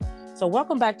So,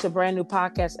 welcome back to a brand new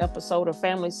podcast episode of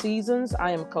Family Seasons. I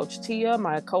am Coach Tia.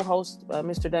 My co-host,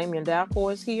 Mr. Damian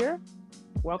Dalcour, is here.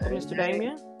 Welcome, Hey, Mr. hey,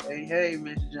 Damian. hey,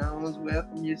 Mr. Jones.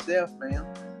 Welcome yourself, ma'am.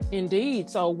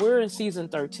 Indeed. So, we're in season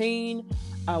 13.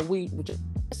 We just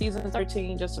season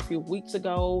 13 just a few weeks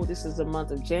ago. This is the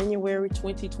month of January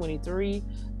 2023,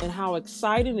 and how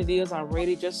exciting it is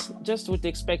already, just with the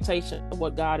expectation of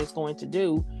what God is going to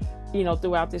do,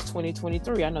 throughout this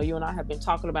 2023. I know you and I have been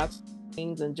talking about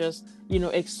things and just,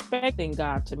 expecting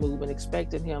God to move and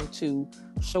expecting him to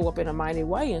show up in a mighty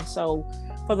way. And so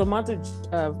for the month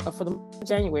of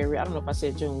January, I don't know if I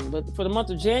said June, but for the month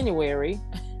of January,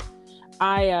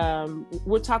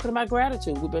 we're talking about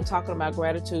gratitude. We've been talking about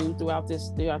gratitude throughout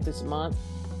this month,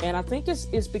 and I think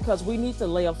it's because we need to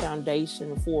lay a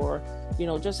foundation for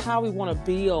just how we want to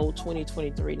build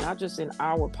 2023, not just in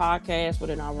our podcast, but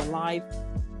in our life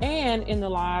and in the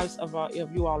lives of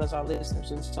you all as our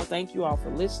listeners. And so, thank you all for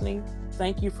listening.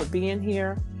 Thank you for being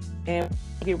here, and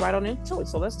we'll get right on into it.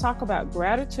 So let's talk about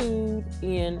gratitude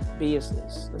in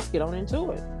business. Let's get on into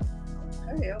it.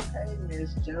 Okay,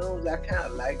 Miss Jones. I kind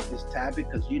of like this topic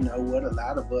because you know what, a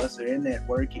lot of us are in that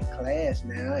working class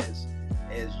now as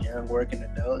young working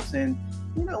adults, and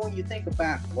when you think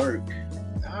about work,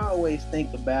 I always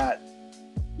think about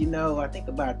I think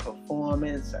about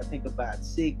performance, I think about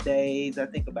sick days, I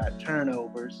think about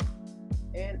turnovers,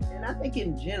 and I think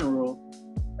in general,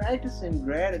 practicing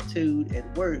gratitude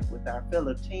at work with our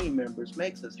fellow team members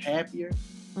makes us happier.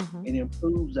 Mm-hmm. It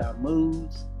improves our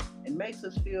moods and makes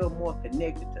us feel more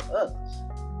connected to others.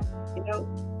 You know,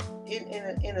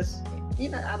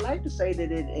 I like to say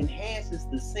that it enhances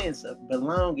the sense of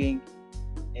belonging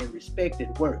and respect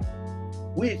at work,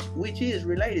 which is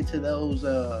related to those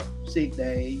sick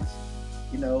days,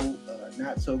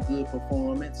 not so good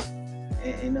performance,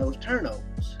 and those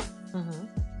turnovers. Mm-hmm.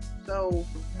 So,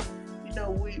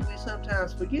 we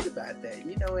sometimes forget about that,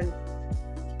 and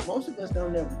most of us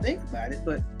don't ever think about it,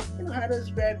 but how does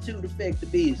gratitude affect the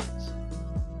business?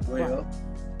 Well,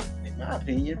 in my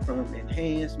opinion, from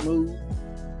enhanced mood,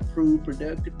 improved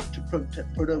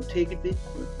productivity,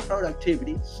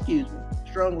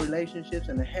 strong relationships,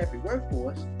 and a happy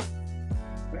workforce,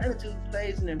 gratitude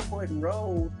plays an important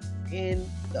role in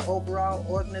the overall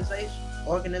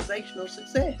organizational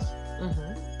success.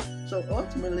 Mm-hmm. So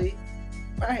ultimately,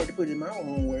 if I had to put it in my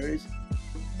own words,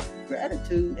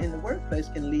 gratitude in the workplace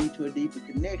can lead to a deeper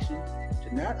connection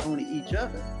to not only each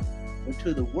other, but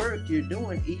to the work you're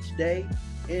doing each day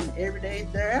and every day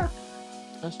thereafter.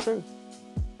 That's true.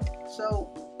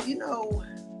 So,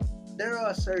 there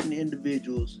are certain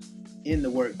individuals in the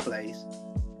workplace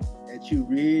that you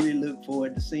really look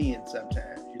forward to seeing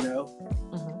sometimes,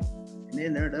 Mm-hmm. And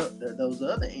then there are those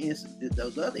other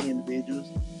individuals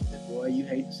that, boy, you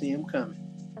hate to see them coming.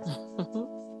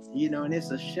 And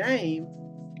it's a shame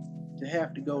to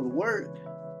have to go to work,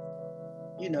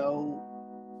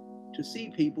 to see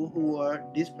people who are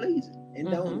displeasing and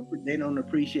they don't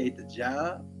appreciate the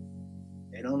job.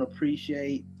 They don't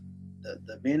appreciate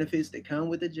the benefits that come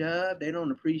with the job. They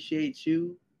don't appreciate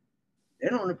you. They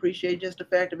don't appreciate just the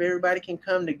fact that everybody can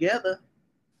come together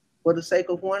for the sake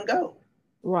of one goal.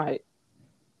 Right.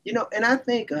 And I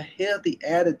think a healthy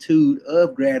attitude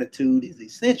of gratitude is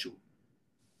essential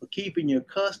for keeping your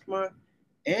customer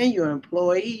and your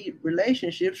employee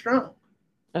relationship strong.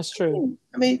 That's true.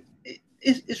 I mean,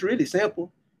 it's really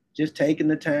simple. Just taking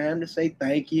the time to say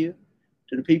thank you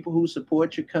to the people who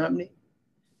support your company,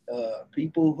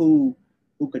 people who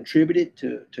contributed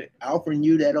to offering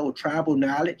you that old tribal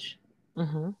knowledge.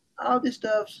 Mm-hmm. All this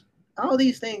stuff, all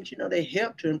these things, they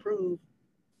help to improve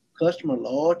customer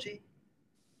loyalty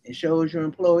and shows your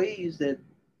employees that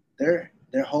their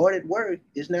hard at work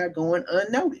is not going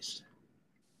unnoticed.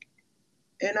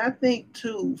 And I think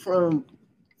too, from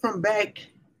back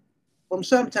from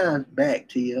sometimes back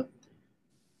to you,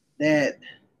 that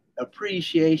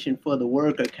appreciation for the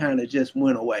worker kind of just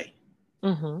went away.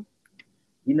 Mm-hmm.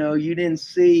 You didn't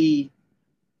see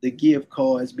the gift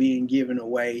cards being given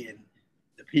away and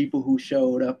the people who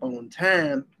showed up on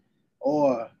time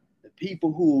or the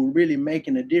people who were really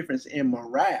making a difference in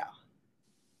morale,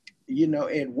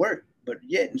 at work. But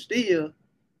yet and still,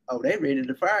 oh, they ready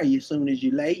to fire you as soon as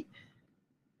you're late.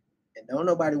 And don't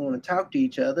nobody want to talk to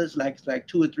each other. It's like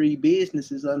two or three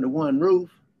businesses under one roof.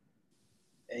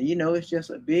 And it's just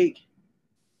a big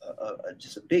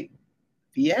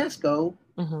fiasco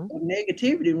Mm-hmm. of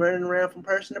negativity running around from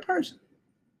person to person.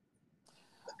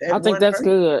 But I that think one that's person,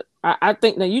 good. I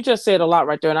think that you just said a lot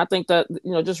right there, and I think that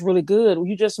just really good.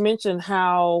 You just mentioned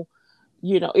how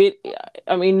it,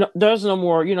 I mean, there's no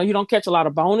more, you don't catch a lot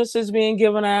of bonuses being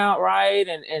given out, right?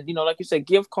 And like you said,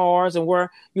 gift cards, and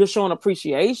where you're showing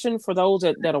appreciation for those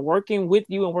that are working with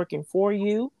you and working for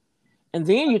you. And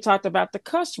then you talked about the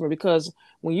customer, because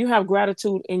when you have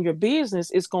gratitude in your business,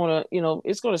 it's going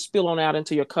to spill on out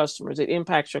into your customers. It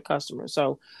impacts your customers.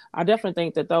 So I definitely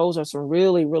think that those are some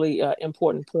really, really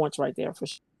important points right there for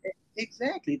sure.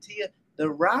 Exactly, Tia. The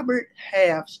Robert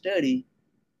Half study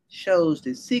shows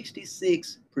that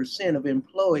 66% of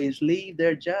employees leave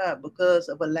their job because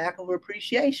of a lack of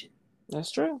appreciation.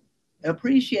 That's true.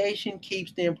 Appreciation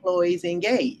keeps the employees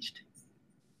engaged.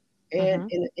 And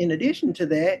Mm-hmm. in addition to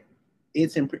that,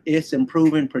 it's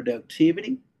improving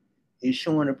productivity. It's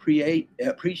showing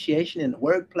appreciation in the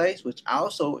workplace, which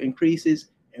also increases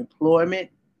employment,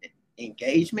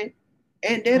 engagement,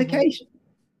 and Mm-hmm. dedication.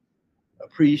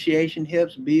 Appreciation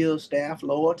helps build staff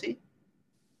loyalty.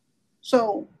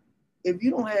 So if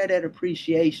you don't have that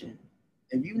appreciation,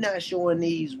 if you're not showing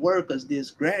these workers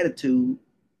this gratitude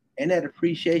and that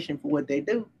appreciation for what they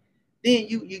do, then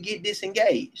you get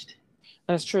disengaged.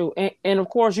 That's true. And of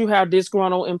course, you have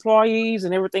disgruntled employees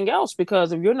and everything else,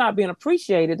 because if you're not being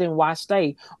appreciated, then why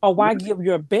stay? Or why Right. give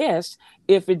your best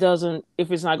if it's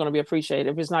not going to be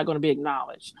appreciated, if it's not going to be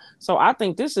acknowledged? So I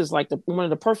think this is like one of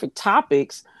the perfect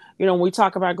topics, when we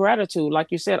talk about gratitude. Like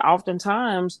you said,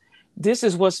 oftentimes this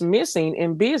is what's missing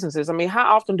in businesses. I mean,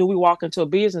 how often do we walk into a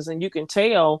business and you can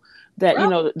tell that,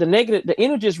 the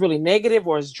energy is really negative,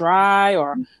 or it's dry,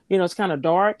 or, it's kind of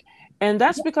dark, and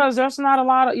that's because there's not a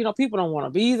lot of, people don't want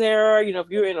to be there. If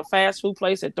you're in a fast food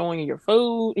place, they're throwing you your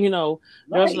food, there's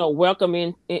Right. no welcome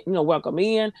in. And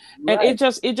Right.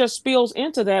 it just spills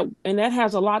into that. And that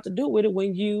has a lot to do with it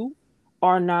when you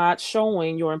are not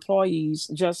showing your employees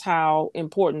just how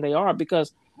important they are,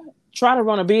 because try to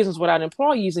run a business without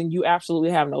employees and you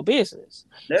absolutely have no business.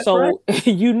 That's right.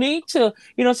 So you need to,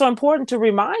 so important to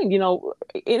remind, and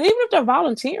even if they're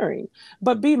volunteering,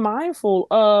 but be mindful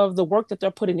of the work that they're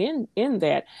putting in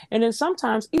that. And then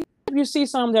sometimes if you see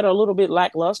some that are a little bit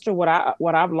lackluster, what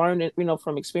I've learned,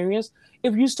 from experience,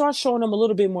 if you start showing them a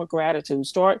little bit more gratitude,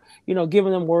 start,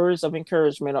 giving them words of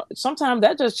encouragement, sometimes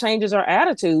that just changes their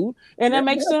attitude, and that That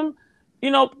makes helps.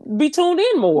 them, be tuned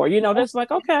in more. That's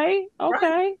like, okay, Right.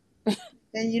 okay.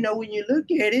 And when you look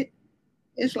at it,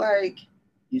 it's like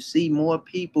you see more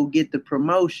people get the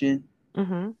promotion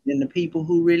Mm-hmm. than the people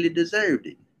who really deserved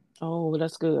it. Oh,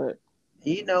 that's good.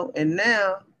 And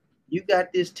now you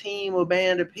got this team or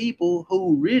band of people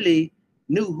who really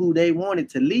knew who they wanted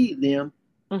to lead them,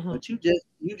 Mm-hmm. but you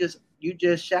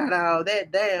just shot all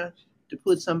that down to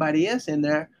put somebody else in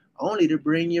there, only to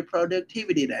bring your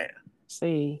productivity down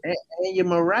See. and your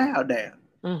morale down.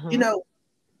 You Mm-hmm. know,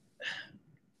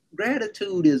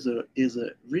 Gratitude is a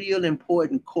real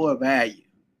important core value.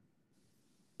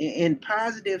 In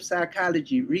positive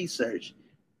psychology research,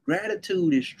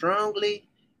 gratitude is strongly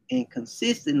and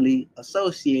consistently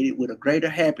associated with a greater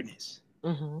happiness.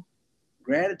 Mm-hmm.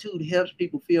 Gratitude helps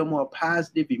people feel more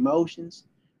positive emotions,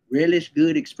 relish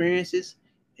good experiences,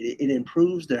 it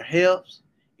improves their health,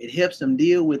 it helps them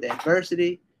deal with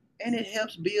adversity, and it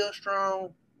helps build strong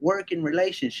working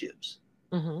relationships.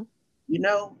 Mm-hmm.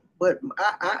 But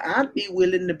I'd be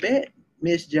willing to bet,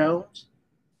 Miss Jones,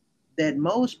 that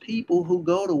most people who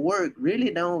go to work really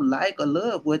don't like or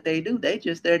love what they do. They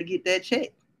just there to get that check.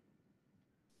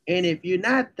 And if you're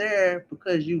not there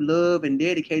because you love and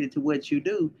dedicated to what you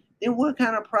do, then what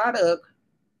kind of product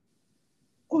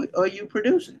are you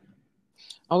producing?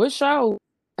 Oh, it shows.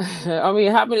 I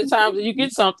mean, how many times do you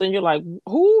get something, you're like,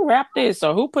 who wrapped this,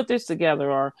 or who put this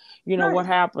together, or what Right.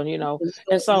 happened, You and don't,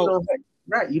 you so don't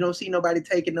right. You don't see nobody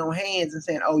taking no hands and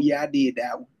saying, "Oh yeah, I did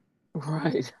that one."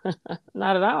 right.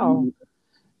 Not at all.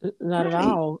 Mhm. Not at Right.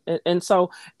 all. And so,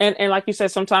 and like you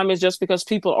said, sometimes it's just because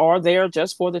people are there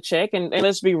just for the check. And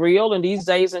let's be real, in these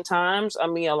days and times, I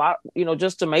mean, a lot,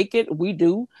 just to make it, we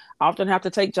do often have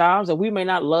to take jobs that we may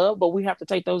not love, but we have to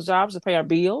take those jobs to pay our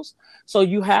bills. So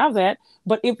you have that.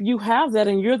 But if you have that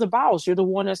and you're the boss, you're the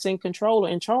one that's in control or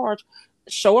in charge,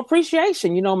 show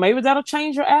appreciation. Maybe that'll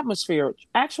change your atmosphere.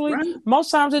 Actually, Right. most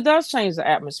times it does change the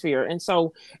atmosphere. And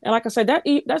so, and like I said,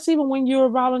 that's even when you're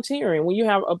volunteering, when you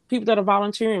have people that are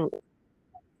volunteering.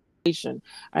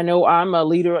 I know I'm a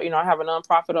leader, I have a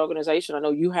nonprofit organization. I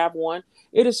know you have one.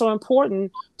 It is so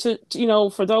important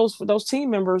for those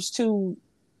team members to,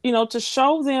 to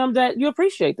show them that you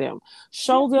appreciate them, Yeah.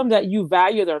 show them that you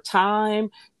value their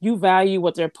time, you value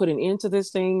what they're putting into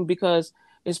this thing, because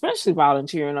especially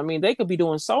volunteering, I mean, they could be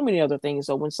doing so many other things.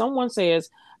 So when someone says,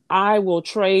 I will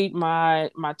trade my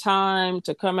time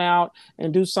to come out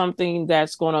and do something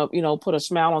that's going to, put a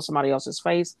smile on somebody else's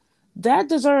face, that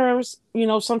deserves,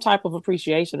 some type of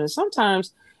appreciation. And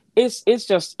sometimes it's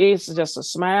just a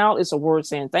smile, it's a word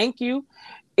saying thank you.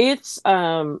 It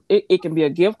can be a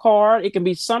gift card, it can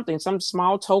be something, some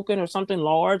small token or something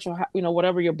large, or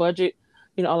whatever your budget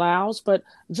allows, but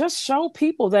just show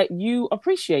people that you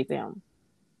appreciate them.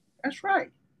 That's right.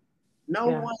 No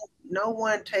Yeah. one, no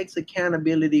one takes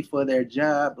accountability for their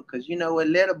job because you know what?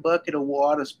 Let a bucket of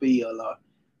water spill or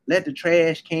let the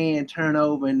trash can turn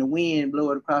over and the wind blow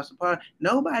it across the park.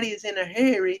 Nobody is in a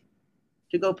hurry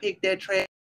to go pick that trash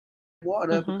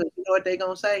water up Mhm. because you know what they're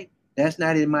gonna say? That's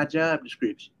not in my job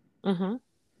description. Mhm.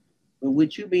 But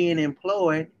with you being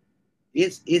employed,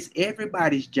 it's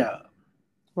everybody's job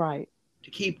Right.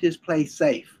 to keep this place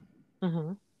safe.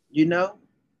 Mhm. You know,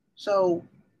 so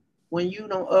when you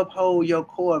don't uphold your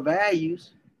core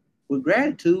values with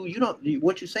gratitude, you don't.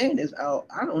 What you're saying is, oh,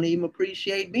 I don't even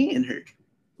appreciate being here.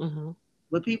 Mhm.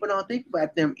 But people don't think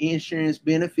about them insurance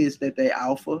benefits that they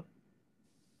offer,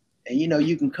 and you know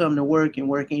you can come to work and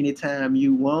work anytime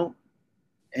you want,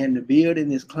 and the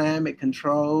building is climate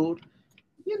controlled.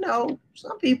 You know,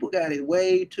 some people got it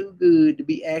way too good to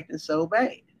be acting so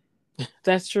bad.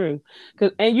 That's true.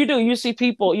 And you see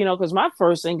people, because my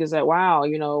first thing is that, wow,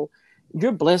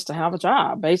 you're blessed to have a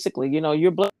job. Basically,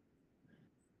 you're blessed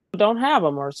don't have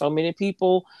them, or so many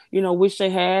people wish they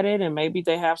had it, and maybe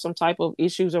they have some type of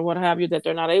issues or what have you that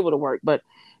they're not able to work, but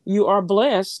you are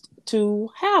blessed to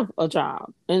have a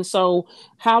job. And so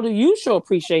how do you show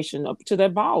appreciation up to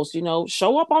that boss?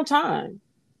 Show up on time.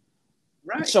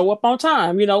 Right. Show up on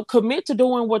time, commit to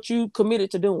doing what you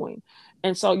committed to doing.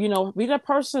 And so, be that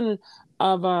person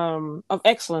of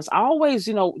excellence. I always,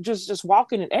 just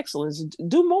walking in excellence,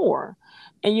 do more.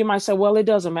 And you might say, well, it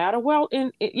doesn't matter. Well,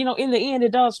 in the end,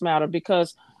 it does matter,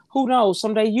 because who knows,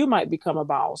 someday you might become a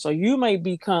boss, or you may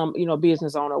become,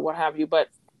 business owner, what have you. But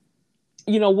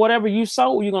whatever you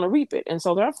sow, you're going to reap it. And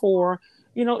so therefore,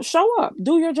 show up,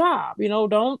 do your job, you know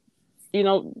don't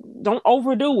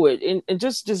overdo it, and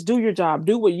just do your job,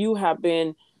 do what you're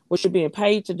being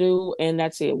paid to do, and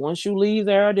that's it. Once you leave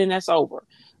there, then that's over.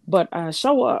 But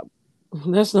show up.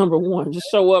 That's number one. Just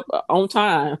show up on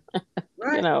time. you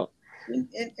Right. know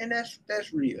And that's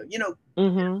real. You know,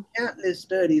 mm-hmm. countless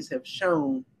studies have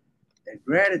shown that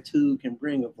gratitude can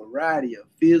bring a variety of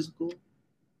physical,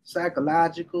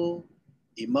 psychological,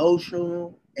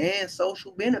 emotional, and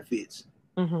social benefits.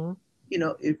 Mm-hmm. You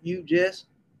know, if you just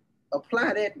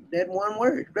apply that one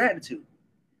word, gratitude.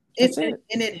 That's it.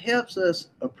 And it helps us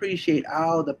appreciate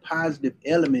all the positive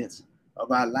elements of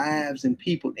our lives and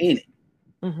people in it.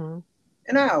 Mm-hmm.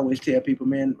 And I always tell people,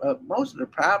 man, most of the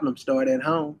problems start at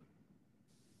home.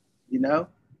 You know,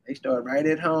 they start right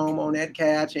at home on that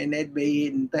couch and that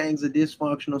bed, and things are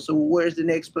dysfunctional. So where's the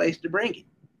next place to bring it?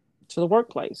 To the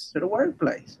workplace. To the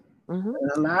workplace. Mm-hmm.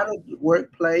 And a lot of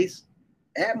workplace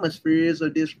atmospheres are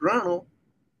disgruntled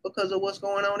because of what's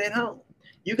going on at home.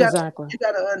 You got Exactly. you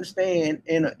got to understand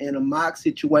in a mock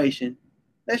situation.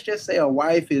 Let's just say a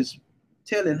wife is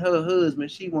telling her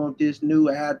husband she wants this new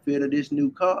outfit or this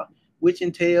new car, which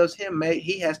entails him mate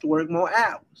he has to work more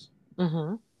hours.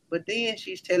 Mm-hmm. But then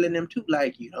she's telling them too,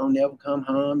 like you don't never come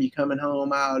home, you coming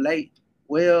home all late.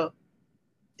 Well,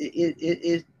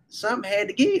 it something had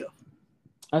to give.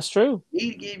 That's true.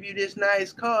 Me to give you this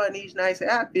nice car and these nice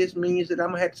outfits means that I'm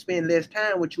gonna have to spend less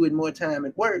time with you and more time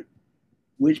at work,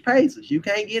 which pays us. You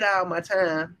can't get all my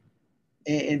time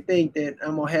and think that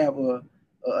I'm gonna have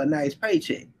a nice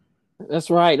paycheck. That's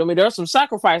right. I mean, there are some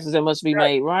sacrifices that must be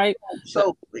Right. made, right?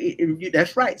 So, So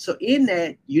that's right. So in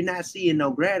that, you're not seeing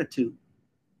no gratitude.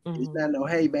 It's mm-hmm. not no,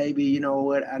 hey baby, you know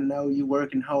what? I know you're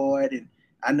working hard and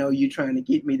I know you're trying to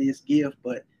get me this gift,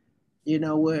 but you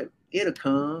know what? It'll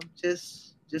come.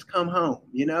 Just come home.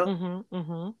 You know, Mm-hmm.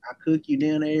 Mm-hmm. I cook you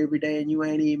dinner every day and you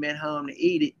ain't even at home to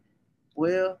eat it.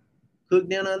 Well, cook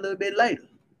dinner a little bit later.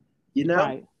 You know,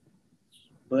 Right.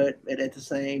 but at the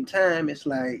same time, it's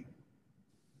like,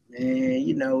 man,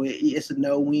 you know, it's a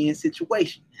no-win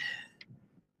situation.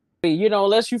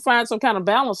 Unless you find some kind of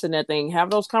balance in that thing, have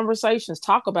those conversations,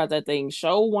 talk about that thing,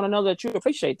 show one another that you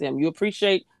appreciate them. You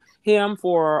appreciate him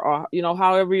for,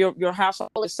 however your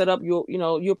household is set up.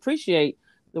 You appreciate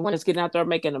the one that's getting out there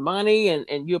making the money,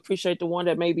 and you appreciate the one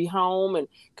that may be home and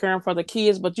caring for the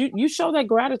kids. But you show that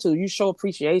gratitude, you show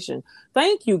appreciation.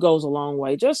 Thank you goes a long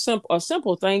way. Just a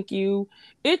simple thank you.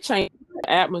 It changes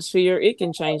the atmosphere. It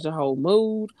can change the whole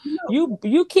mood. You know,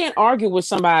 You can't argue with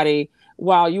somebody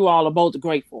while you all are both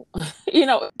grateful.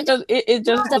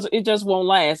 It just won't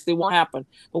last. It won't happen.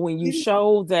 But when you it,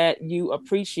 show that you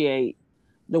appreciate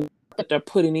the work that they're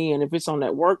putting in, if it's on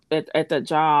that work at that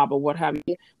job or what have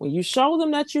you, when you show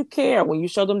them that you care, when you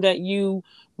show them that you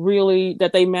really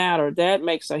that they matter, that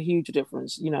makes a huge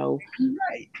difference, you know.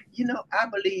 Right. I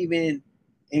believe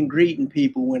in greeting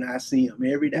people when I see them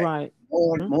every day, Right.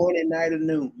 Mhm. morning, night, or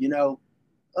noon.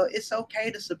 It's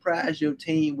okay to surprise your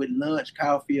team with lunch,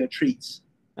 coffee, or treats.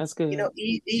 That's good.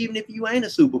 Even if you ain't a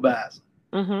supervisor,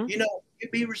 Mhm. you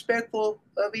be respectful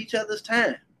of each other's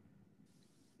time.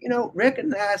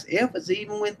 Recognize efforts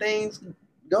even when things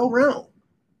go wrong.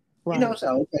 Right.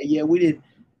 So okay, yeah, we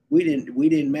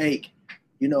didn't make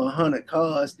 100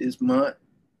 cars this month,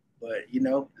 but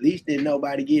at least didn't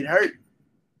nobody get hurt.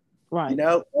 Right.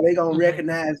 Are they gonna Mhm.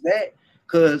 recognize that?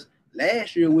 Because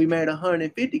last year we made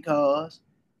 150 cars.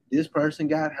 This person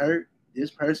got hurt.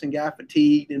 This person got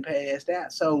fatigued and passed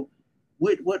out. So,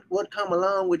 what come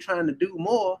along with trying to do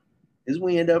more is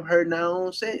we end up hurting our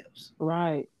own selves.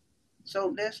 Right.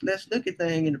 So let's look at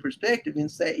things in the perspective and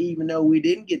say, even though we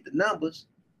didn't get the numbers,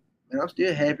 and I'm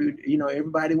still happy.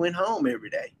 Everybody went home every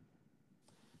day,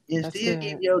 and That's still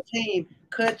give good. your team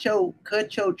cut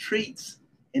your treats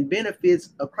and benefits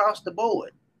across the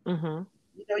board. Mhm.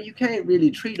 You can't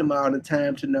really treat them all the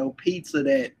time to no pizza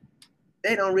that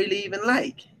they don't really even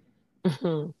like.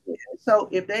 Mhm. So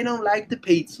if they don't like the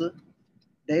pizza,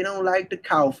 they don't like the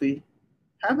coffee,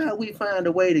 how about we find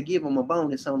a way to give them a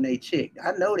bonus on their check?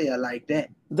 I know they'll like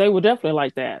that. They would definitely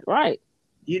like that. Right.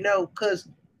 Because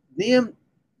them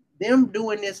them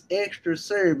doing this extra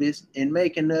service and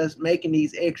making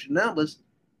these extra numbers,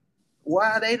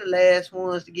 why are they the last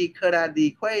ones to get cut out of the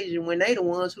equation when they the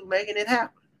ones who making it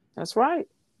happen? That's right.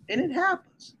 And it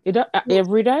happens.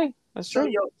 Every day. That's So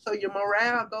true. your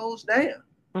morale goes down.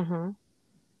 Mhm.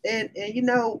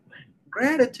 And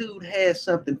gratitude has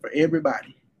something for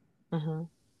everybody. Mhm.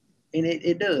 And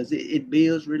it does. It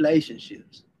builds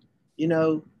relationships. You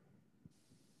know,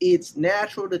 it's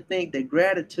natural to think that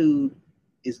gratitude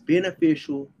is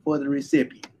beneficial for the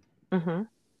recipient. Mhm.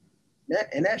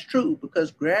 And that's true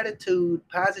because gratitude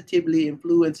positively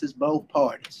influences both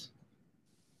parties.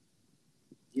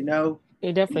 You know,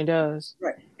 It definitely does.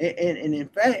 right. And in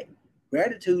fact,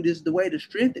 gratitude is the way to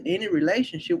strengthen any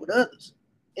relationship with others,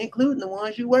 including the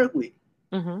ones you work with.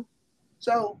 Mhm.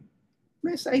 So,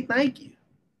 man, say thank you.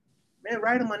 Man,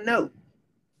 write him a note.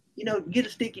 Get a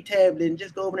sticky tablet and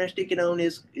just go over there and stick it on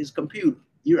his computer.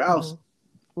 You're awesome. Mhm.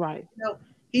 Right.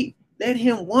 He let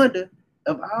him wonder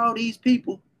of all these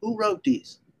people who wrote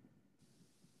this.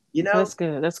 You know, That's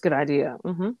good. That's a good idea.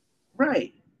 Mhm.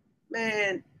 right,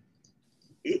 man.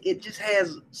 It just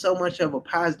has so much of a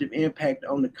positive impact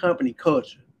on the company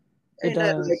culture. It Ain't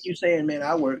nothing like does. you saying, man,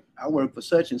 I work for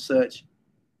such and such.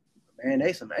 Man,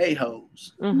 they some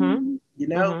a-holes. Mhm. You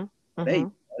know, Mhm. they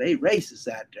Mhm. they racists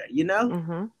out there.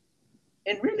 Mhm.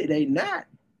 And really they not,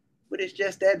 but it's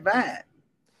just that vibe.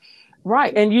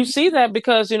 Right. And you see that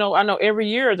because, I know every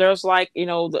year there's like,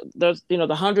 there's, the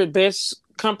 100 best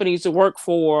companies to work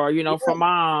for, for Yeah,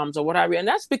 moms or whatever. And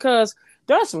that's because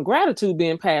there's some gratitude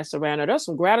being passed around there. There's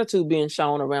some gratitude being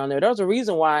shown around there. There's a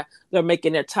reason why they're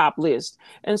making that top list.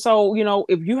 And so,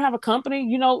 if you have a company,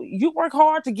 you work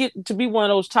hard to get to be one of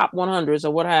those top 100s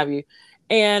or what have you.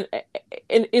 And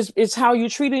it's how you're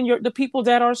treating the people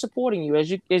that are supporting you,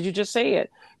 as you just said.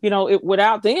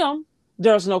 Without them,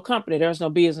 there's no company, there's no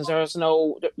business, there's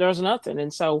nothing.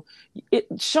 And so it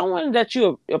showing that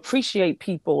you appreciate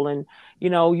people, and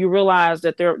you realize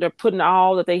that they're putting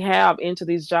all that they have into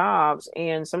these jobs,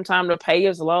 and sometimes the pay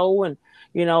is low, and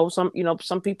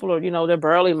some people are, they're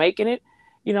barely making it.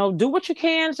 Do what you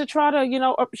can to try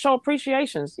to show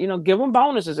appreciations. Give them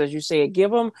bonuses, as you said.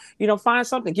 Give them, find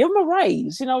something, give them a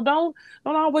raise. Don't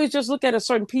always just look at a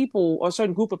certain people or a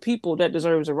certain group of people that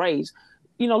deserves a raise.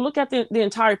 Look at the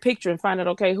entire picture and find out,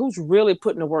 okay, who's really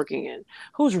putting the work in,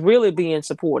 who's really being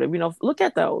supportive. Look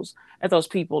at those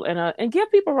people, and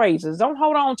give people raises. Don't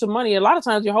hold on to money. A lot of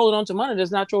times you're holding on to money that's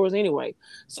not yours anyway.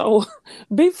 So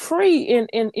be free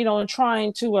in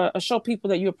trying to show people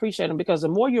that you appreciate them, because the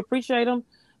more you appreciate them,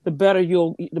 the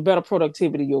better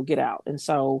productivity you'll get out. And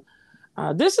so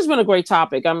this has been a great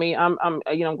topic. I mean,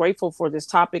 I'm grateful for this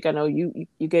topic. I know you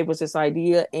gave us this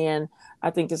idea, and I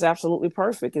think it's absolutely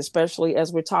perfect, especially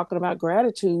as we're talking about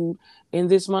gratitude in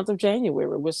this month of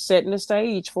January. We're setting the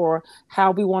stage for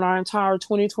how we want our entire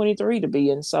 2023 to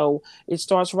be. And so it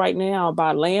starts right now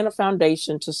by laying a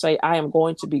foundation to say, I am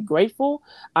going to be grateful.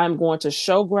 I'm going to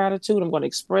show gratitude. I'm going to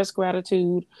express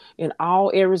gratitude in all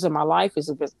areas of my life.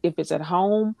 If it's at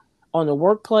home, in the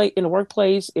workplace,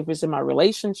 if it's in my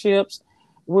relationships,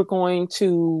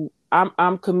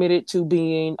 I'm committed to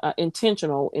being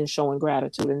intentional in showing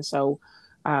gratitude. And so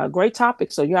great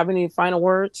topic. So you have any final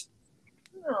words?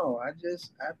 No, I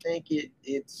think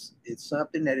it's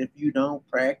something that if you don't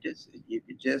practice, you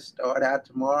could just start out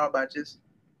tomorrow by just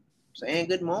saying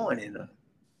good morning, and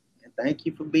thank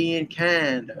you for being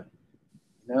kind. Is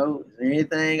there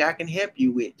anything I can help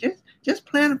you with? Just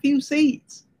plant a few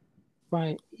seeds.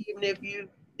 Right. Even if you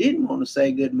didn't want to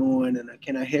say good morning or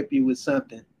can I help you with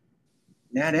something,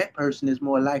 now that person is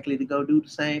more likely to go do the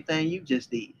same thing you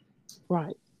just did.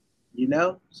 Right.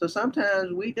 So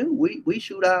sometimes we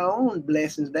shoot our own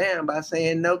blessings down by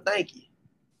saying no thank you.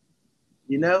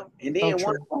 And So then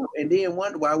true.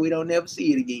 wonder why we don't never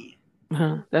see it again.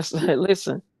 That's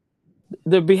listen.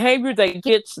 The behavior that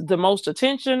gets the most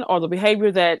attention, or the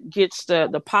behavior that gets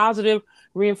the positive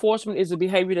reinforcement, is the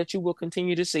behavior that you will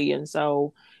continue to see. And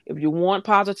so if you want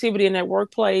positivity in that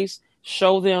workplace,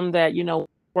 show them that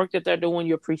work that they're doing,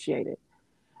 you appreciate it.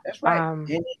 That's right. um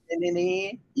And in the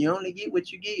end, you only get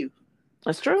what you give.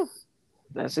 that's true.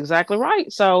 That's exactly right.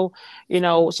 So,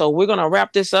 so we're gonna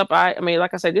wrap this up. I mean,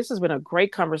 like I said, this has been a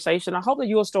great conversation. I hope that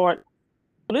you'll start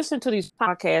listen to these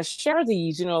podcasts, share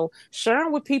these, share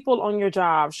them with people on your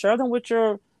job, share them with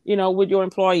with your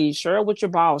employees, share it with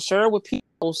your boss, share it with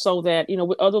people, so that,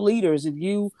 with other leaders. If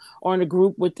you are in a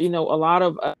group with, a lot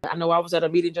of, I know I was at a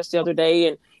meeting just the other day,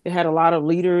 and it had a lot of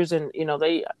leaders, and,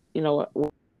 they,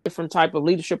 different type of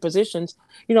leadership positions.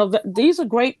 These are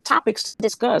great topics to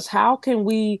discuss. How can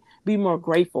we be more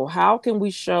grateful? How can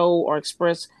we show or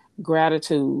express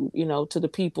gratitude, to the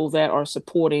people that are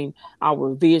supporting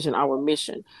our vision, our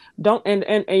mission? Don't and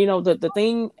the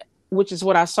thing, which is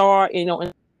what I saw,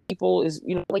 in people, is,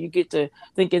 when you get to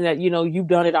thinking that, you've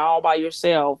done it all by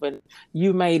yourself, and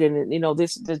you made it, and,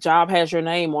 the job has your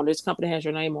name on it, this company has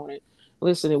your name on it.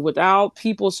 Listen, without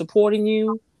people supporting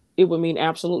you, it would mean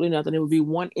absolutely nothing. It would be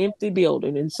one empty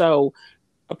building. And so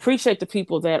appreciate the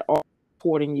people that are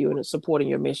supporting you and supporting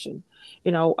your mission.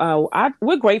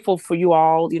 We're grateful for you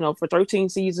all, for 13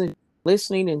 seasons,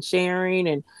 listening and sharing,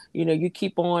 and, you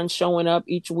keep on showing up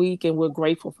each week, and we're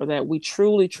grateful for that. We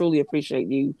truly, truly appreciate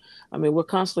you. I mean, we're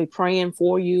constantly praying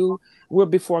for you. We're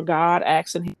before God,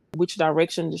 asking him, which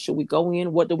direction should we go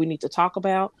in? What do we need to talk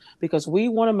about? Because we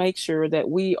want to make sure that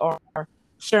we are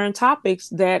sharing topics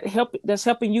that's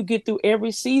helping you get through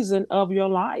every season of your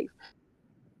life.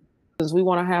 We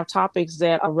want to have topics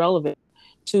that are relevant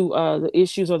to the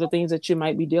issues or the things that you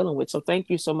might be dealing with. So thank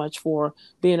you so much for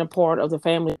being a part of the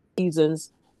Family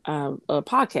Seasons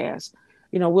podcast.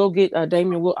 We'll get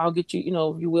Damien. I'll get you.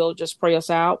 You will just pray us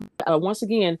out. Once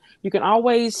again, you can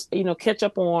always catch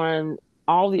up on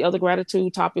all the other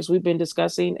gratitude topics we've been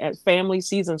discussing at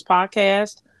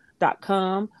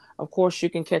FamilySeasonsPodcast.com. Of course, you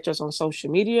can catch us on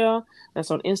social media. That's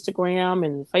on Instagram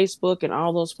and Facebook and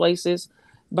all those places.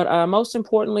 But most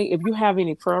importantly, if you have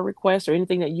any prayer requests or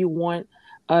anything that you want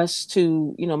us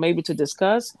to, maybe to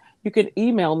discuss, you can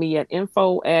email me at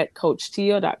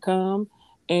info@coachtia.com.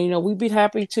 And, we'd be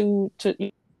happy to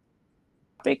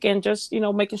pick, and just,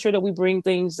 making sure that we bring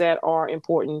things that are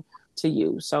important to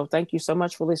you. So thank you so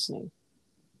much for listening.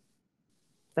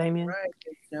 Damien? Right,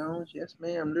 Miss Jones. Yes,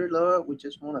 ma'am. Dear Lord, we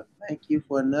just want to thank you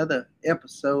for another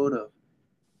episode of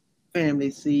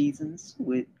Family Seasons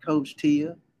with Coach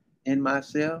Tia and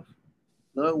myself.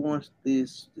 Lord wants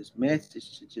this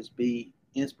message to just be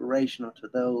inspirational to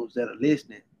those that are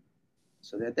listening,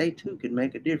 so that they too can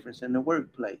make a difference in the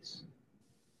workplace.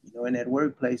 In that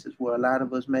workplace is where a lot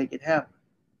of us make it happen.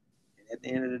 And at the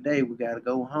end of the day, we got to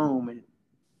go home, and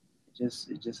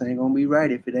it just ain't gonna be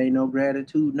right if it ain't no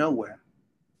gratitude nowhere.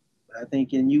 But I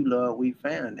think in you, Lord, we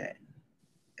found that,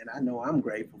 and I know I'm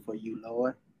grateful for you,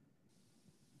 Lord,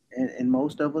 and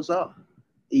most of us are,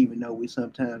 even though we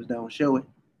sometimes don't show it.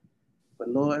 But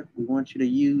Lord, we want you to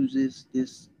use this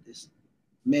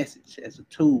message as a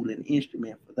tool and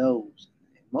instrument for those,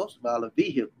 and most of all, a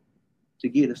vehicle to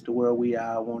get us to where we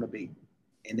all want to be,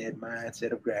 in that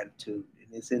mindset of gratitude. And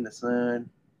it's in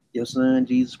your son,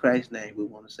 Jesus Christ's name, we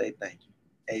want to say thank you.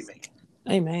 Amen.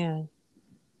 Amen.